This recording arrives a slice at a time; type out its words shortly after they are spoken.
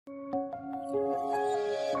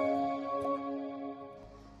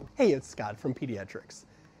Hey, it's Scott from Pedi-Ed-Trics.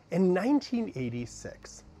 In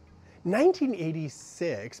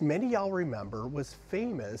 1986, many of y'all remember, was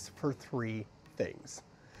famous for three things.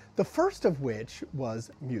 The first of which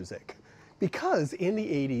was music, because in the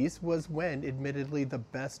 80s was when, admittedly, the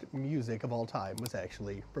best music of all time was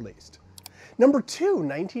actually released. Number two,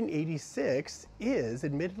 1986 is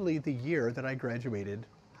admittedly the year that I graduated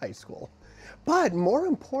high school. But more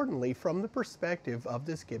importantly, from the perspective of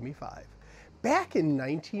this Give Me Five, back in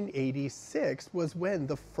 1986 was when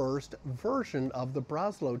the first version of the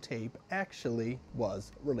Broselow tape actually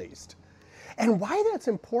was released. And why that's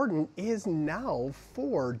important is now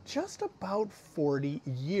for just about 40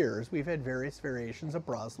 years, we've had various variations of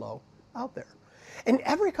Broselow out there. And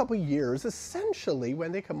every couple of years, essentially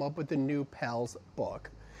when they come up with the new PALS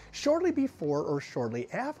book, shortly before or shortly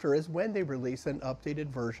after is when they release an updated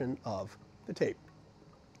version of the tape.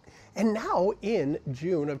 And now in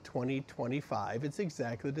June of 2025, it's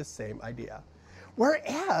exactly the same idea.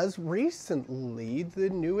 Whereas recently, the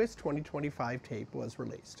newest 2025 tape was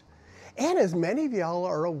released. And as many of y'all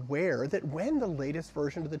are aware that when the latest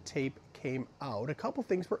version of the tape came out, a couple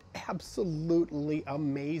things were absolutely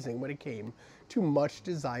amazing when it came to much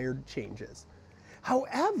desired changes.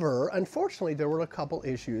 However, unfortunately, there were a couple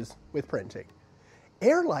issues with printing.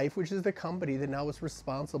 AirLife, which is the company that now is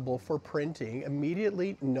responsible for printing,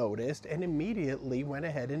 immediately noticed and immediately went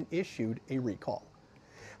ahead and issued a recall.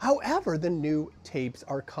 However, the new tapes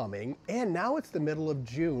are coming, and now it's the middle of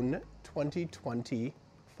June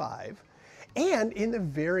 2025. And in the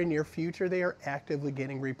very near future, they are actively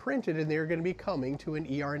getting reprinted, and they're going to be coming to an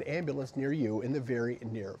ER and ambulance near you in the very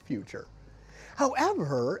near future.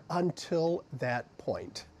 However, until that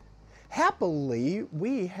point, happily,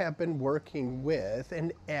 we have been working with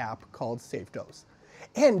an app called SafeDose.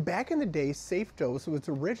 And back in the day, SafeDose was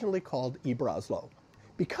originally called eBroselow,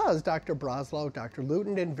 because Dr. Broselow, Dr.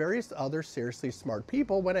 Luton, and various other seriously smart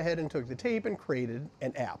people went ahead and took the tape and created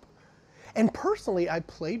an app. And personally, I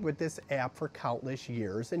played with this app for countless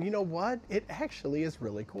years, and you know what? It actually is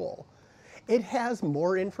really cool. It has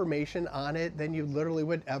more information on it than you literally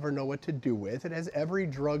would ever know what to do with. It has every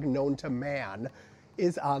drug known to man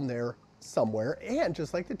is on there somewhere, and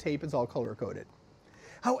just like the tape, it's all color-coded.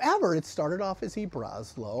 However, it started off as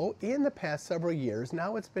eBroselow. In the past several years,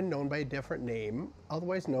 now it's been known by a different name,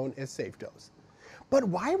 otherwise known as SafeDose. But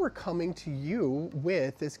why we're coming to you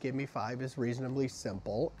with this Give Me Five is reasonably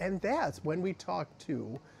simple, and that's when we talk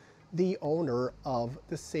to the owner of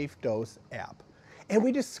the SafeDose app. And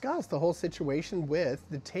we discussed the whole situation with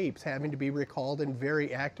the tapes having to be recalled and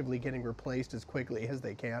very actively getting replaced as quickly as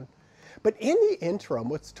they can. But in the interim,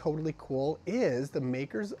 what's totally cool is the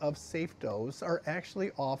makers of SafeDose are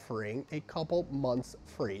actually offering a couple months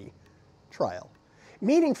free trial.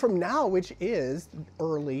 Meaning from now, which is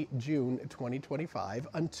early June 2025,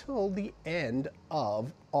 until the end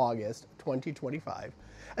of August 2025,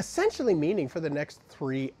 essentially meaning for the next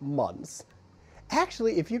 3 months.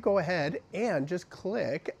 Actually, if you go ahead and just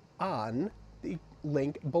click on the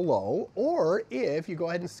link below, or if you go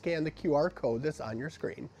ahead and scan the QR code that's on your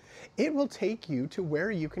screen, it will take you to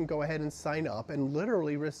where you can go ahead and sign up and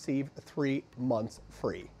literally receive 3 months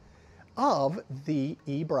free of the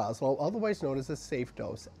eBroselow, otherwise known as the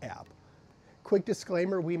SafeDose app. Quick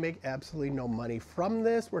disclaimer, we make absolutely no money from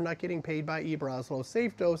this. We're not getting paid by eBroselow,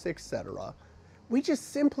 SafeDose, etc. We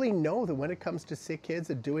just simply know that when it comes to sick kids,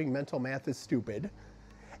 that doing mental math is stupid.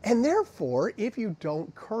 And therefore, if you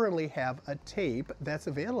don't currently have a tape that's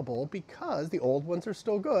available, because the old ones are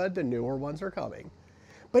still good, the newer ones are coming.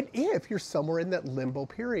 But if you're somewhere in that limbo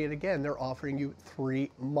period, again, they're offering you 3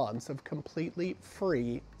 months of completely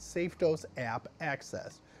free SafeDose app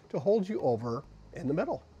access to hold you over in the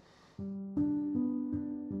middle.